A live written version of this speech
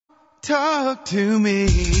Talk to me.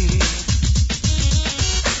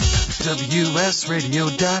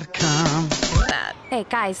 WSRadio.com. Hey,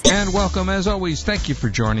 guys. And welcome, as always. Thank you for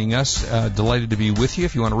joining us. Delighted to be with you.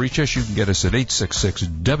 If you want to reach us, you can get us at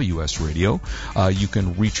 866-WS-Radio. You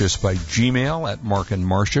can reach us by Gmail at Mark and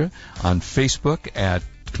Marcia, on Facebook at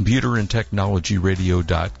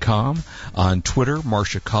computerandtechnologyradio.com, on Twitter,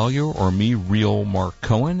 Marcia Collier, or me, Real Mark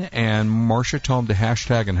Cohen. And Marcia, tell them the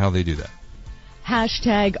hashtag and how they do that.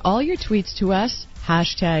 Hashtag all your tweets to us,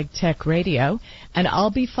 hashtag Tech Radio, and I'll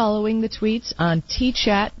be following the tweets on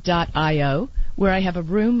tchat.io, where I have a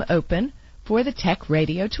room open for the Tech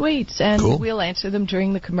Radio tweets, and cool. We'll answer them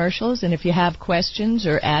during the commercials. And if you have questions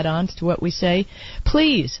or add-ons to what we say,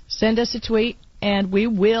 please send us a tweet, and we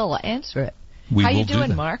will answer it. How you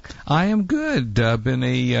doing, Mark? I am good. Been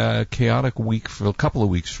a chaotic week, for a couple of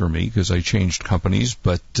weeks for me, because I changed companies,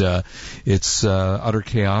 but it's utter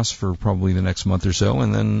chaos for probably the next month or so,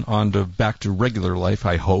 and then on to back to regular life,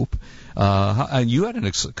 I hope. You had an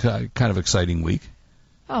kind of exciting week.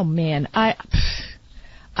 Oh, man.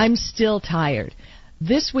 I'm still tired.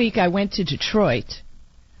 This week I went to Detroit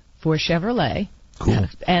for Chevrolet. Cool.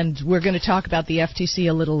 And we're going to talk about the FTC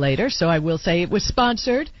a little later, so I will say it was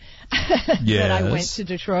sponsored. Yes. That I went to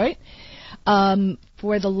Detroit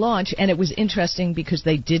for the launch, and it was interesting because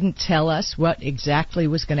they didn't tell us what exactly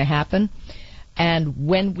was going to happen. And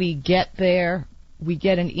when we get there, we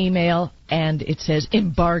get an email, and it says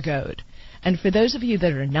embargoed. And for those of you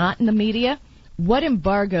that are not in the media, what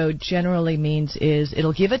embargoed generally means is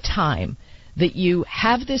it'll give a time that you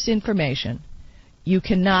have this information. You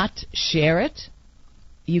cannot share it.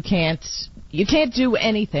 You can't do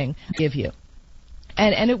anything give you.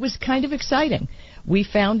 And it was kind of exciting. We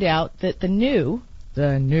found out that the new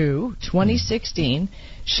 2016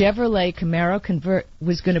 Chevrolet Camaro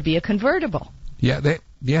was going to be a convertible. Wait,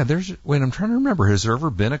 I'm trying to remember. Has there ever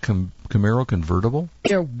been a Camaro convertible?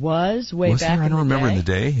 There was back in the day. I don't remember in the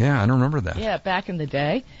day. Yeah, I don't remember that. Yeah, back in the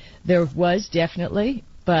day. There was definitely,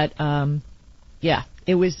 but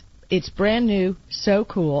it's brand new, so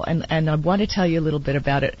cool, and I want to tell you a little bit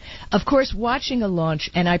about it. Of course, watching a launch,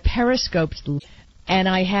 and I periscoped, and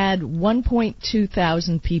I had 1.2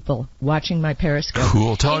 thousand people watching my Periscope.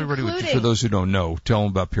 Cool. Tell everybody, for those who don't know, tell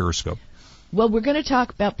them about Periscope. Well, we're going to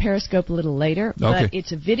talk about Periscope a little later, but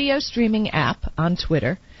it's a video streaming app on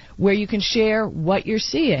Twitter where you can share what you're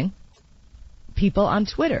seeing, people on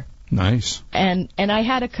Twitter. Nice. And I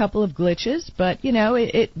had a couple of glitches, but,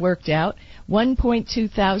 it worked out. 1.2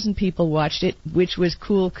 thousand people watched it, which was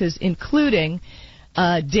cool, because including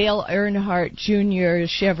Dale Earnhardt Jr.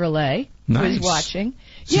 Chevrolet was watching.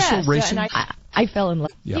 Yes, and I fell in love.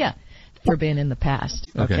 Yep. Yeah, never been in the past.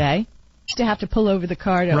 Okay, to have to pull over the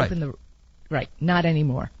car to open the. Right, not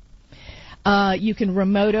anymore. You can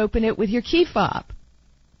remote open it with your key fob.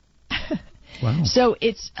 Wow. So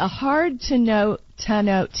it's a hard-to-know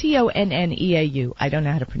TONNEAU, I don't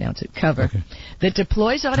know how to pronounce it, cover, that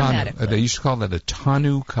deploys automatically. They used to call that a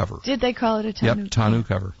tonneau cover. Did they call it a tonneau? Yep, tonneau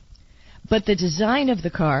cover. But the design of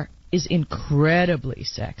the car is incredibly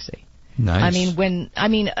sexy. Nice. I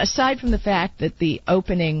mean, aside from the fact that the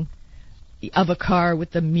opening of a car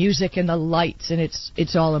with the music and the lights, and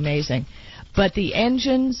it's all amazing, but the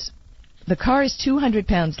engines, the car is 200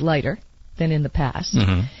 pounds lighter than in the past.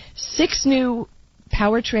 Mm-hmm. 6 new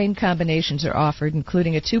powertrain combinations are offered,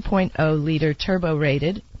 including a 2.0-liter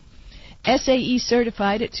turbo-rated, SAE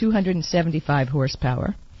certified at 275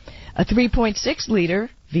 horsepower, a 3.6-liter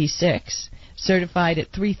V6 certified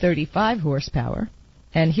at 335 horsepower,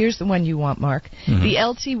 and here's the one you want, Mark, the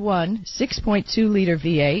LT1 6.2-liter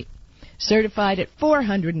V8 certified at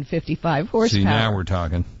 455 horsepower. See, now we're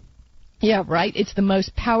talking. Yeah, right. It's the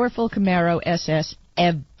most powerful Camaro SS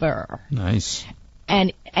ever. Nice.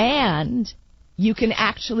 And you can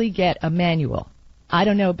actually get a manual. I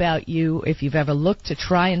don't know about you if you've ever looked to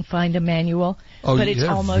try and find a manual, but it's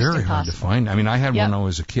almost very impossible. Hard to find. I mean, I had one when I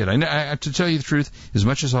was a kid. I to tell you the truth, as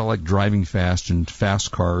much as I like driving fast and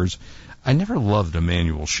fast cars, I never loved a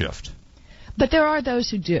manual shift. But there are those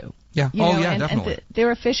who do. Yeah. Definitely. And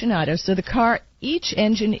they're aficionados. So the car, each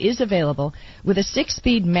engine is available with a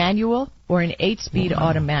 6-speed manual or an 8-speed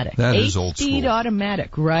automatic. That is old school. 8-speed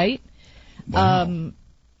automatic, right? Wow.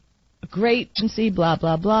 Great agency, blah,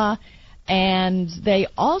 blah, blah. And they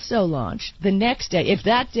also launched the next day. If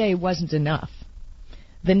that day wasn't enough,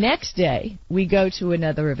 the next day we go to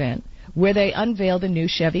another event where they unveil the new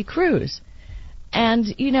Chevy Cruze. And,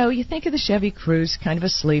 you think of the Chevy Cruze, kind of a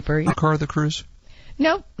sleeper. The car of the Cruze?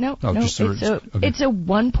 No. It's a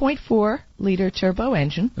 1.4-liter turbo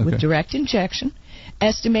engine with direct injection,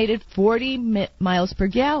 estimated 40 miles per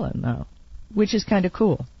gallon, though, which is kind of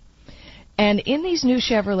cool. And in these new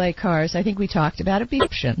Chevrolet cars, I think we talked about it, the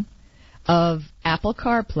option of Apple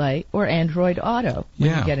CarPlay or Android Auto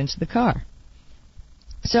when you get into the car.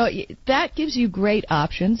 So that gives you great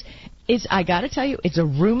options. I got to tell you, it's a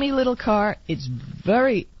roomy little car. It's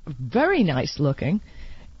very, very nice looking.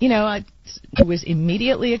 You know, I was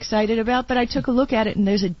immediately excited about, but I took a look at it, and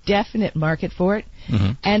there's a definite market for it.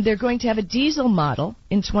 Mm-hmm. And they're going to have a diesel model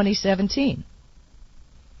in 2017.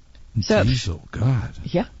 Diesel, God.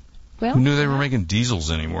 Yeah. Well, who knew they were making diesels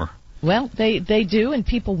anymore? Well, they do, and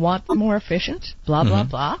people want them more efficient, blah, blah,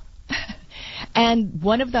 blah. And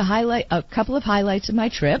a couple of highlights of my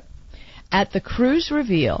trip, at the cruise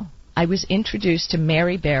reveal, I was introduced to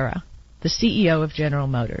Mary Barra, the CEO of General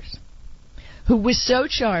Motors, who was so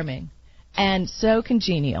charming and so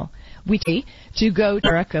congenial. We to go to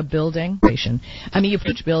America building. I mean, a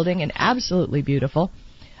huge building and absolutely beautiful.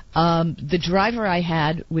 The driver I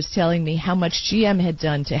had was telling me how much GM had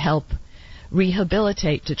done to help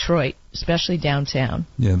rehabilitate Detroit, especially downtown.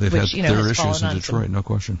 Yeah, they've had their issues in Detroit, no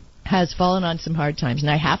question. Has fallen on some hard times.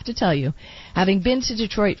 And I have to tell you, having been to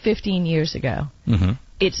Detroit 15 years ago,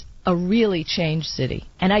 it's a really changed city.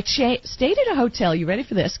 And I stayed at a hotel, you ready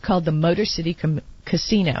for this, called the Motor City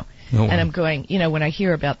Casino. Oh, and I'm going, when I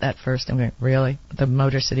hear about that first, I'm going, really? The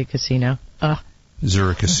Motor City Casino? Is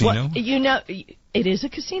there a casino? Well, it is a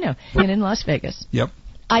casino in Las Vegas. Yep.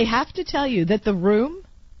 I have to tell you that the room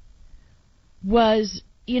was,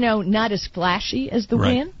 not as flashy as the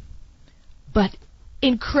Wynn, but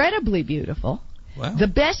incredibly beautiful. Wow. The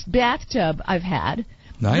best bathtub I've had.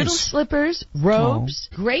 Nice. Little slippers, robes,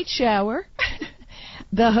 great shower.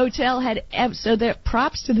 The hotel had, so there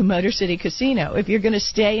props to the Motor City Casino. If you're going to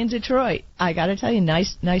stay in Detroit, I got to tell you,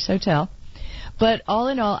 nice hotel. But all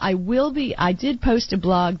in all, I did post a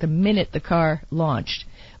blog the minute the car launched,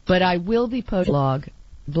 but I will be posting a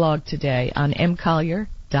blog today on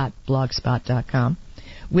mcollier.blogspot.com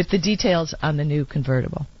with the details on the new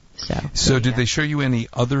convertible. So did they show you any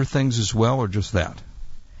other things as well, or just that?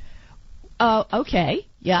 Okay.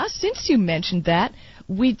 Yeah, since you mentioned that,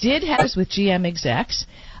 we did have this with GM execs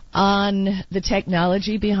on the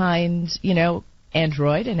technology behind,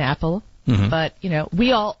 Android and Apple. Mm-hmm. But,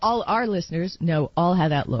 we all our listeners know all how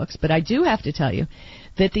that looks. But I do have to tell you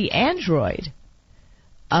that the Android,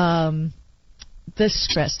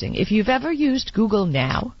 interesting. If you've ever used Google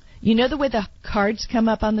Now, the way the cards come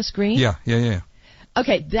up on the screen? Yeah.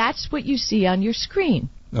 Okay, that's what you see on your screen.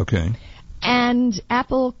 Okay. And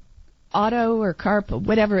Apple Auto or CarPlay,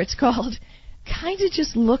 whatever it's called, kind of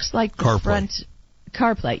just looks like the front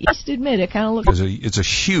CarPlay. You must admit, it kind of looks... It's a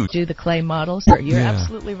huge... Do the clay models. You're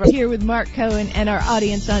absolutely right. Here with Mark Cohen and our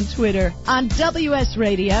audience on Twitter on WS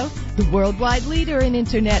Radio, the worldwide leader in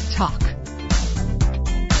Internet talk.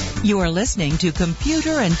 You are listening to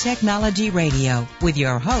Computer and Technology Radio with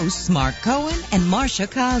your hosts, Mark Cohen and Marsha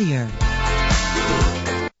Collier.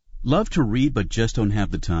 Love to read but just don't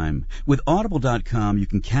have the time? With Audible.com, you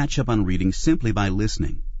can catch up on reading simply by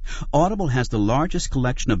listening. Audible has the largest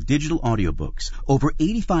collection of digital audiobooks, over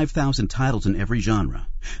 85,000 titles in every genre.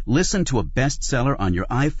 Listen to a bestseller on your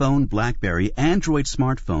iPhone, BlackBerry, Android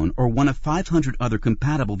smartphone, or one of 500 other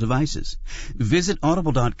compatible devices. Visit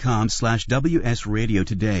audible.com/WS Radio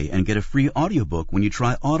today and get a free audiobook when you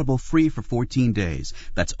try Audible free for 14 days.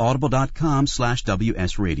 That's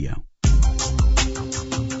audible.com/WS Radio.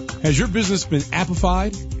 Has your business been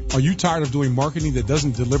appified? Are you tired of doing marketing that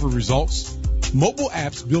doesn't deliver results? Mobile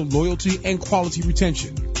apps build loyalty and quality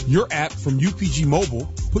retention. Your app from UPG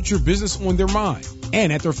Mobile puts your business on their mind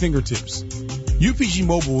and at their fingertips. UPG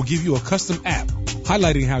Mobile will give you a custom app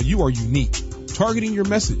highlighting how you are unique, targeting your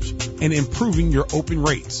message, and improving your open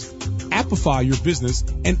rates. Appify your business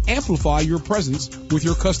and amplify your presence with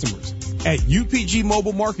your customers at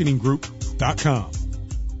upgmobilemarketinggroup.com.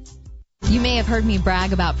 You may have heard me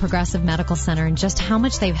brag about Progressive Medical Center and just how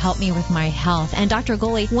much they've helped me with my health. And Dr.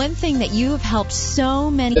 Goley, one thing that you have helped so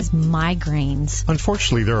many is migraines.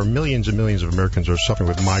 Unfortunately, there are millions and millions of Americans who are suffering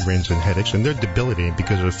with migraines and headaches, and they're debilitating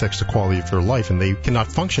because it affects the quality of their life, and they cannot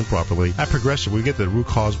function properly. At Progressive, we get the root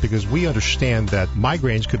cause because we understand that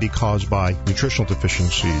migraines could be caused by nutritional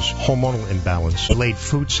deficiencies, hormonal imbalance, delayed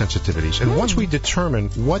food sensitivities. And once we determine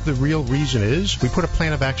what the real reason is, we put a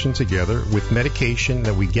plan of action together with medication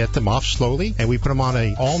that we get them off slowly, and we put them on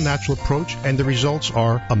an all-natural approach, and the results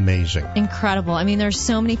are amazing. Incredible. I mean, there's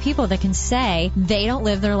so many people that can say they don't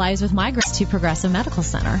live their lives with migraines to Progressive Medical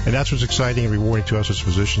Center. And that's what's exciting and rewarding to us as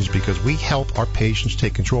physicians, because we help our patients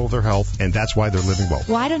take control of their health, and that's why they're living well.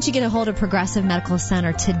 Why don't you get a hold of Progressive Medical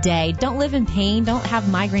Center today? Don't live in pain. Don't have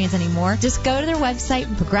migraines anymore. Just go to their website,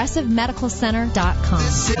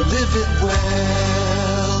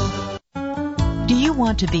 progressivemedicalcenter.com. Do you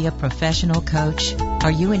want to be a professional coach? Are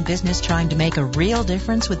you in business trying to make a real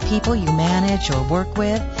difference with people you manage or work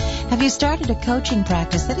with? Have you started a coaching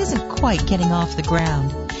practice that isn't quite getting off the ground?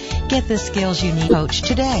 Get the skills you need to coach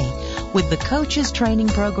today with the Coaches Training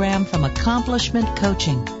Program from Accomplishment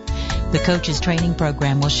Coaching. The Coaches Training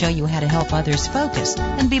Program will show you how to help others focus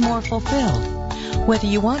and be more fulfilled. Whether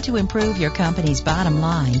you want to improve your company's bottom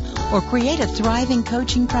line or create a thriving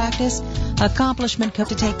coaching practice, Accomplishment Coach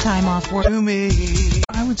to take time off work. To me.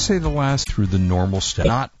 I would say the last through the normal step,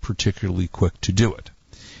 not particularly quick to do it.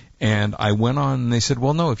 And I went on and they said,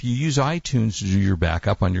 well, no, if you use iTunes to do your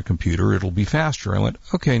backup on your computer, it'll be faster. I went,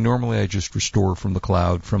 okay, normally I just restore from the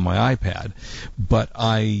cloud from my iPad. But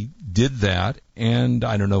I did that, and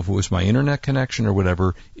I don't know if it was my internet connection or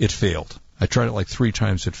whatever, it failed. I tried it like 3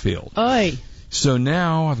 times, it failed. Oy. So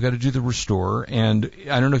now I've got to do the restore, and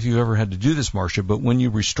I don't know if you've ever had to do this, Marcia, but when you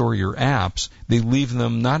restore your apps, they leave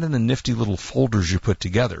them not in the nifty little folders you put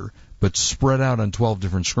together, but spread out on 12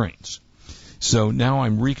 different screens. So now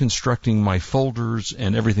I'm reconstructing my folders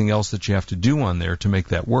and everything else that you have to do on there to make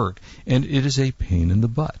that work, and it is a pain in the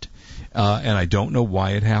butt. And I don't know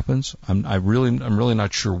why it happens. I'm really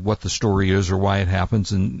not sure what the story is or why it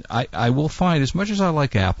happens. And I will find, as much as I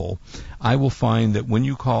like Apple, I will find that when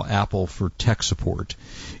you call Apple for tech support,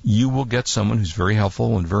 you will get someone who's very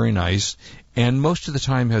helpful and very nice, and most of the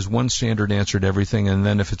time has one standard answer to everything. And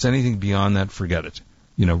then if it's anything beyond that, forget it.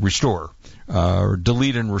 Restore or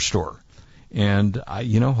delete and restore. And,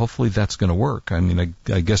 hopefully that's going to work. I mean,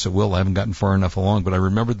 I guess it will. I haven't gotten far enough along, but I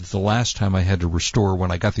remember that the last time I had to restore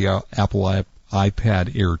when I got the Apple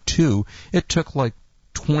iPad Air 2, it took like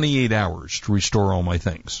 28 hours to restore all my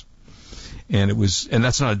things. And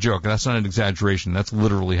that's not a joke. That's not an exaggeration. That's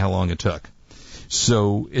literally how long it took.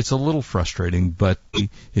 So it's a little frustrating, but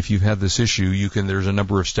if you've had this issue, there's a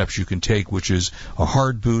number of steps you can take, which is a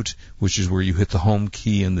hard boot, which is where you hit the home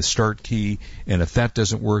key and the start key, and if that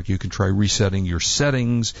doesn't work, you can try resetting your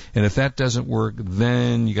settings, and if that doesn't work,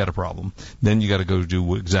 then you got a problem. Then you got to go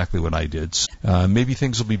do exactly what I did. Maybe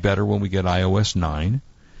things will be better when we get iOS 9,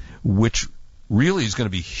 which really is going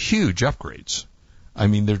to be huge upgrades. I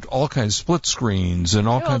mean, there's all kinds of split screens and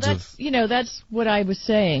all kinds of... that's what I was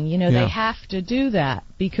saying. They have to do that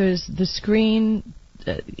because the screen,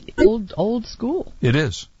 old school. It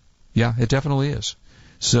is. Yeah, it definitely is.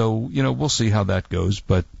 So, we'll see how that goes.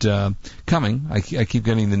 But coming, I keep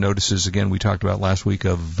getting the notices, again, we talked about last week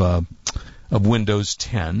of Windows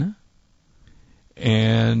 10.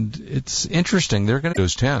 And it's interesting. They're going to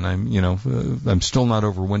Windows 10. I'm still not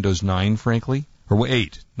over Windows 9, frankly. Or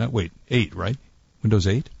 8. 8, right? Windows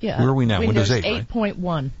 8? Yeah. Where are we now? Windows 8, 8.1.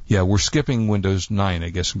 Right? Yeah, we're skipping Windows 9, I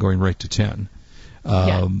guess, and going right to 10.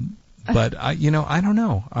 But I don't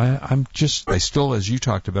know. I'm just, I still, as you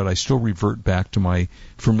talked about, I still revert back to my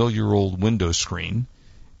familiar old Windows screen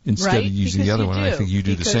instead of using the other one. I think you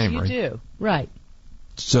do the same, right? You do, right?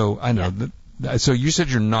 So I know. Yeah. So you said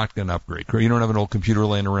you're not going to upgrade. You don't have an old computer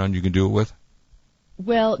laying around you can do it with?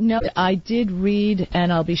 Well, no. I did read,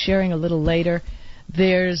 and I'll be sharing a little later.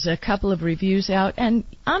 There's a couple of reviews out, and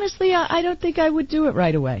honestly, I don't think I would do it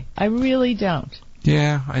right away. I really don't.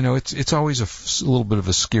 Yeah, I know. It's always a little bit of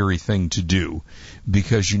a scary thing to do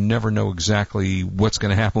because you never know exactly what's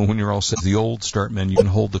going to happen when you're all set. The old start menu, you can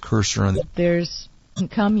hold the cursor on. There's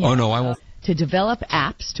come yet. Oh no, I won't. To develop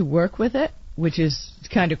apps to work with it, which is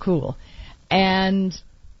kind of cool, and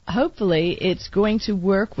hopefully it's going to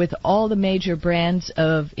work with all the major brands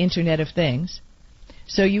of Internet of Things.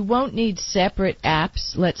 So you won't need separate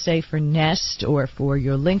apps, let's say for Nest or for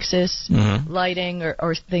your Linksys lighting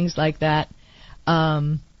or things like that.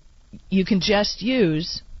 You can just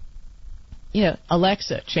use,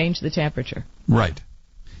 Alexa, change the temperature. Right.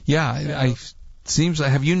 Yeah,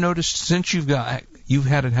 have you noticed since you've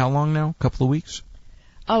had it how long now? A couple of weeks?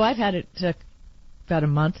 Oh, I've had it about a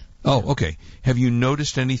month. Oh, okay. Have you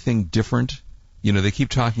noticed anything different? They keep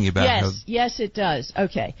talking about how... Yes, it does.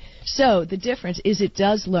 Okay. So the difference is it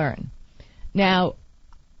does learn. Now,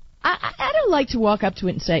 I don't like to walk up to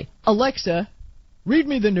it and say, Alexa, read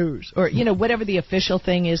me the news, or, whatever the official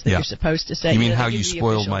thing is that you're supposed to say. You mean how you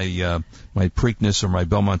spoiled my Preakness or my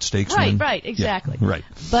Belmont Stakes? Right, exactly. Yeah, right.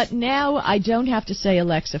 But now I don't have to say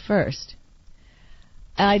Alexa first.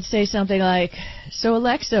 I'd say something like, so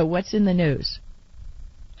Alexa, what's in the news?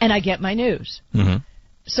 And I get my news. Mm-hmm.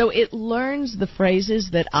 So it learns the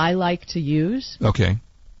phrases that I like to use. Okay.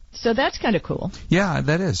 So that's kind of cool. Yeah,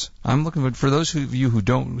 that is. I'm looking for those of you who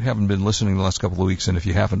haven't been listening the last couple of weeks, and if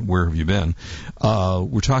you haven't, where have you been?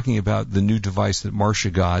 We're talking about the new device that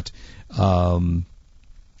Marcia got from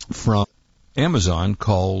Amazon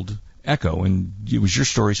called Echo, and it was your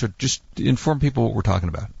story. So just inform people what we're talking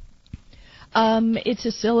about. It's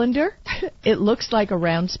a cylinder. It looks like a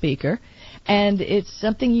round speaker, and it's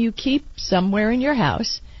something you keep somewhere in your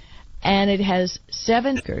house, and it has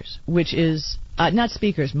 7 speakers, which is not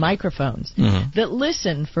speakers, microphones, that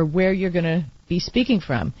listen for where you're going to be speaking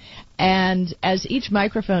from. And as each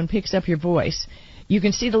microphone picks up your voice, you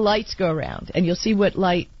can see the lights go around, and you'll see what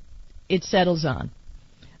light it settles on.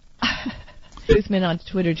 Ruthman on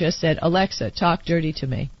Twitter just said, "Alexa, talk dirty to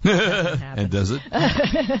me." And does it?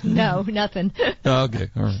 No, nothing. Okay,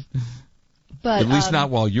 all right. But at least not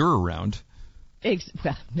while you're around. Well,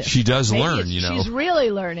 no. She does Maybe learn, you know. She's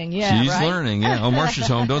really learning, yeah. She's right? learning, yeah. Oh, Marcia's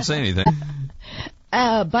home. Don't say anything.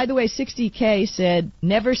 By the way, 60K said,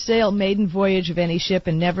 "Never sail maiden voyage of any ship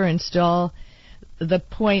and never install the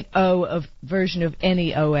 .0 of version of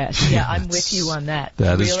any OS." Yeah, I'm with you on that.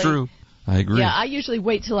 That really? is true. I agree. Yeah, I usually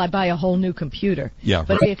wait till I buy a whole new computer. Yeah,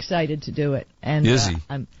 but I'm excited to do it. And is he?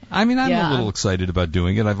 I'm a little excited about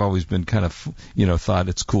doing it. I've always been kind of, thought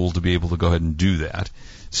it's cool to be able to go ahead and do that.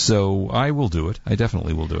 So I will do it. I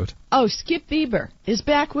definitely will do it. Oh, Skip Bieber is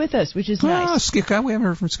back with us, which is nice. Oh, Skip, we haven't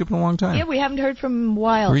heard from Skip in a long time. Yeah, we haven't heard from him in a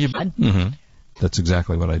while. Were you? Mm-hmm. That's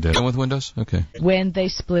exactly what I did. With Windows? Okay. When they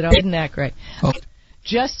split up. Isn't that great? Oh.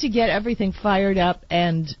 Just to get everything fired up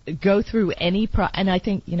and go through any and I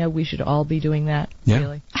think, we should all be doing that,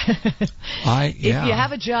 really. If you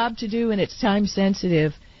have a job to do and it's time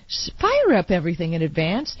sensitive, fire up everything in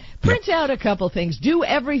advance. Print out a couple things. Do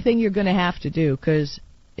everything you're going to have to do, because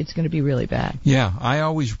it's going to be really bad. Yeah, I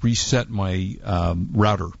always reset my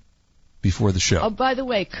router before the show. Oh, by the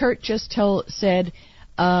way, Kurt just said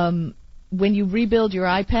when you rebuild your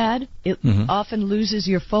iPad, it often loses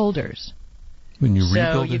your folders. When you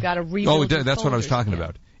rebuild you got to rebuild. Oh, that's what I was talking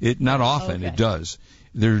about. It not often. It does.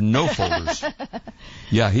 There are no folders.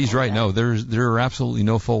 Yeah, he's right. No, there are absolutely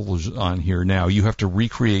no folders on here now. You have to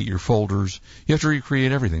recreate your folders. You have to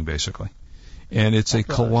recreate everything basically, and it's a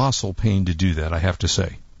colossal pain to do that, I have to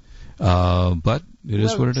say. But it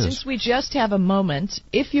is what it is. Since we just have a moment,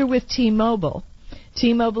 if you're with T-Mobile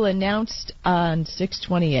announced on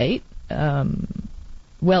 6/28.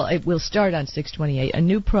 It will start on 6/28, a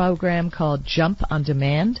new program called Jump on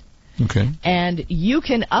Demand. Okay. And you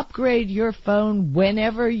can upgrade your phone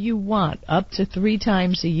whenever you want, up to 3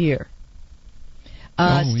 times a year.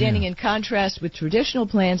 Standing in contrast with traditional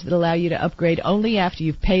plans that allow you to upgrade only after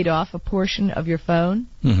you've paid off a portion of your phone,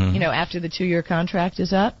 after the 2-year contract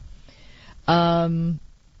is up.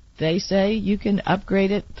 They say you can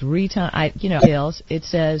upgrade it 3 times. It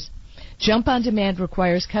says, Jump on Demand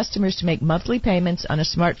requires customers to make monthly payments on a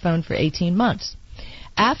smartphone for 18 months.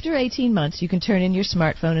 After 18 months, you can turn in your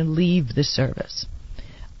smartphone and leave the service.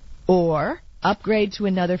 Or upgrade to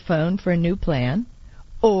another phone for a new plan.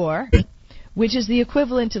 Or, which is the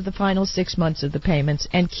equivalent of the final 6 months of the payments,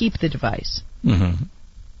 and keep the device.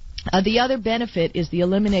 The other benefit is the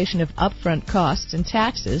elimination of upfront costs and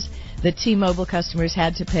taxes that T-Mobile customers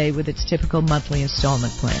had to pay with its typical monthly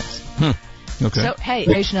installment plans. Okay. So, hey,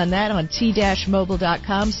 information on that on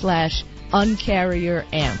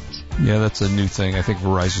t-mobile.com/uncarrieramped. Yeah, that's a new thing. I think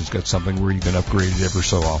Verizon's got something where you can upgrade it every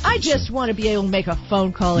so often. I just want to be able to make a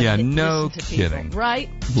phone call and no listen to kidding. People, right?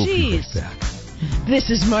 We'll Jeez. be right back.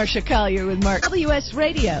 This is Marcia Collier with WS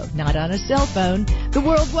Radio, not on a cell phone, the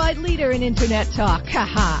worldwide leader in Internet talk. Ha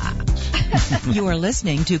ha. You are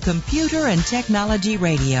listening to Computer and Technology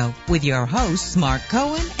Radio with your hosts, Mark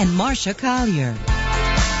Cohen and Marcia Collier.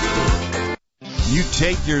 You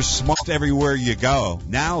take your smart everywhere you go.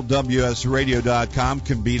 Now WSRadio.com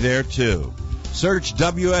can be there too. Search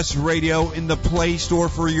WS Radio in the Play Store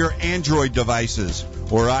for your Android devices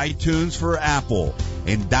or iTunes for Apple,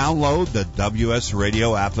 and download the WS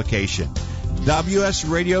Radio application.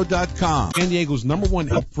 WSRadio.com. San Diego's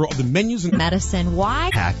 #1 app for the menus and medicine.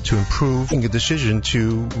 Why? Hack to improve a decision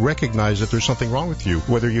to recognize that there's something wrong with you.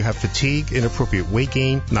 Whether you have fatigue, inappropriate weight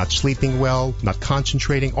gain, not sleeping well, not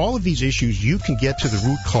concentrating, all of these issues, you can get to the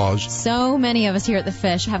root cause. So many of us here at The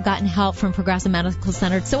Fish have gotten help from Progressive Medical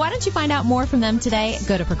Center. So why don't you find out more from them today?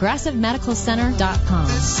 Go to ProgressiveMedicalCenter.com.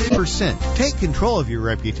 6%. Take control of your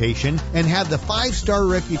reputation and have the 5-star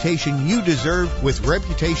reputation you deserve with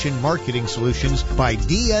Reputation Marketing Solutions by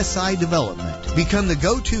DSI Development. Become the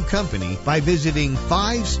go-to company by visiting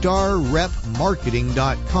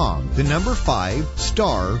 5starrepmarketing.com. The number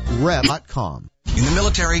 5starrep.com. In the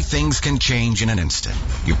military, things can change in an instant.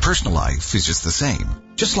 Your personal life is just the same.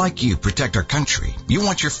 Just like you protect our country, you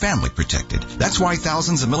want your family protected. That's why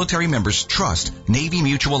thousands of military members trust Navy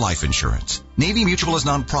Mutual Life Insurance. Navy Mutual is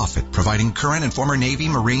nonprofit, providing current and former Navy,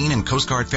 Marine, and Coast Guard